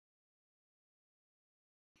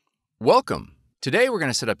Welcome! Today we're going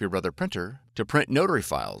to set up your Brother printer to print notary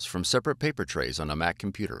files from separate paper trays on a Mac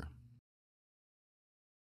computer.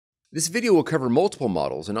 This video will cover multiple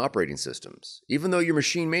models and operating systems. Even though your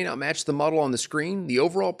machine may not match the model on the screen, the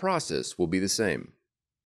overall process will be the same.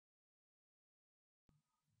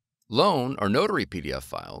 Loan or notary PDF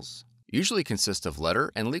files usually consist of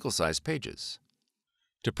letter and legal-size pages.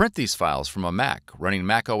 To print these files from a Mac running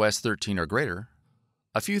macOS 13 or greater,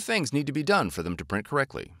 a few things need to be done for them to print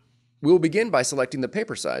correctly. We will begin by selecting the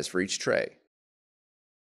paper size for each tray.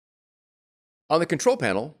 On the control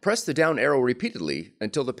panel, press the down arrow repeatedly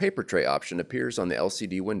until the paper tray option appears on the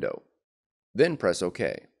LCD window. Then press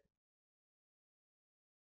OK.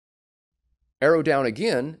 Arrow down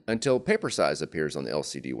again until paper size appears on the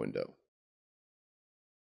LCD window.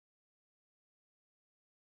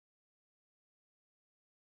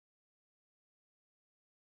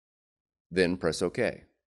 Then press OK.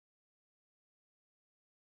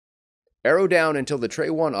 Arrow down until the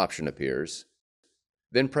Tray 1 option appears,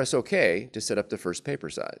 then press OK to set up the first paper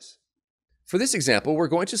size. For this example, we're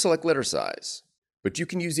going to select letter size, but you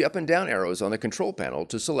can use the up and down arrows on the control panel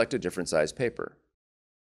to select a different size paper.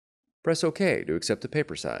 Press OK to accept the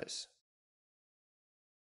paper size.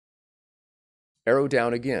 Arrow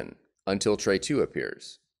down again until Tray 2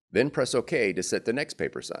 appears, then press OK to set the next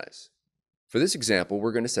paper size. For this example,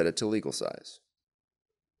 we're going to set it to legal size.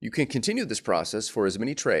 You can continue this process for as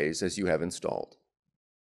many trays as you have installed.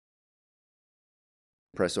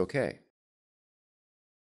 Press OK.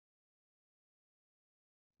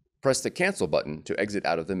 Press the Cancel button to exit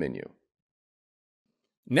out of the menu.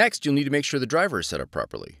 Next, you'll need to make sure the driver is set up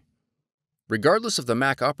properly. Regardless of the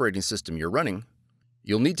Mac operating system you're running,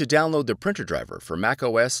 you'll need to download the printer driver for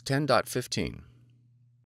macOS 10.15.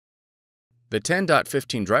 The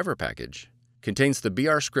 10.15 driver package contains the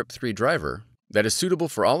Transcript 3 driver that is suitable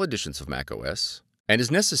for all editions of macOS and is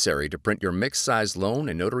necessary to print your mixed-size loan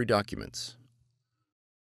and notary documents.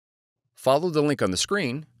 Follow the link on the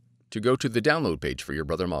screen to go to the download page for your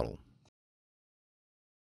Brother model.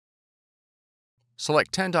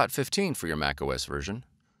 Select 10.15 for your macOS version,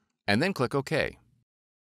 and then click OK.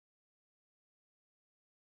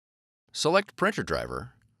 Select Printer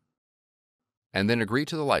Driver, and then agree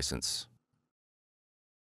to the license.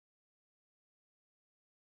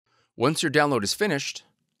 Once your download is finished,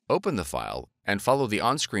 open the file and follow the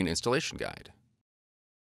on-screen installation guide.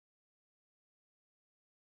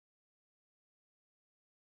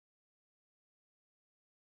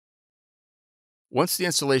 Once the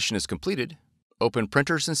installation is completed, open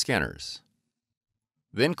Printers and Scanners.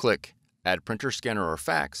 Then click Add Printer, Scanner, or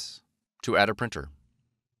Fax to add a printer.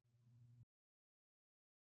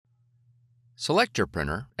 Select your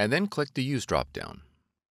printer and then click the Use drop-down.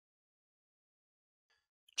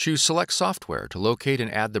 Choose Select Software to locate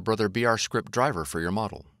and add the Brother Transcript driver for your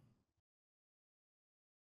model.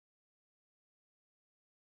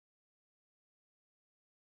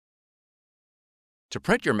 To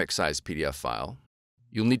print your mixed-size PDF file,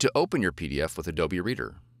 you'll need to open your PDF with Adobe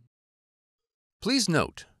Reader. Please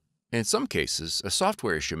note, in some cases, a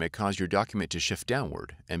software issue may cause your document to shift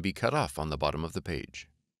downward and be cut off on the bottom of the page.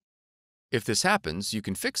 If this happens, you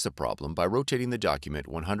can fix the problem by rotating the document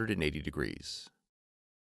 180 degrees.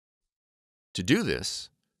 To do this,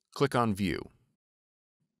 click on View,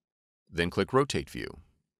 then click Rotate View,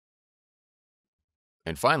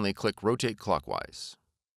 and finally click Rotate Clockwise.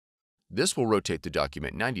 This will rotate the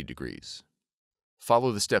document 90 degrees.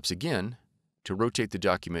 Follow the steps again to rotate the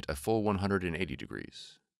document a full 180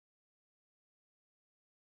 degrees.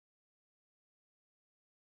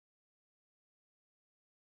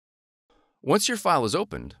 Once your file is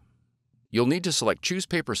opened, you'll need to select Choose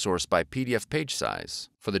Paper Source by PDF Page Size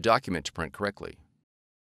for the document to print correctly.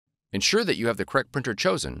 Ensure that you have the correct printer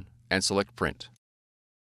chosen and select Print.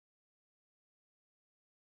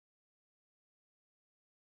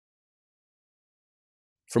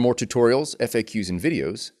 For more tutorials, FAQs, and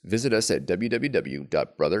videos, visit us at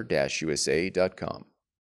www.brother-usa.com.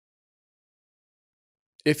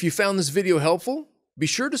 If you found this video helpful, be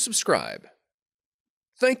sure to subscribe.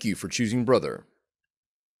 Thank you for choosing Brother.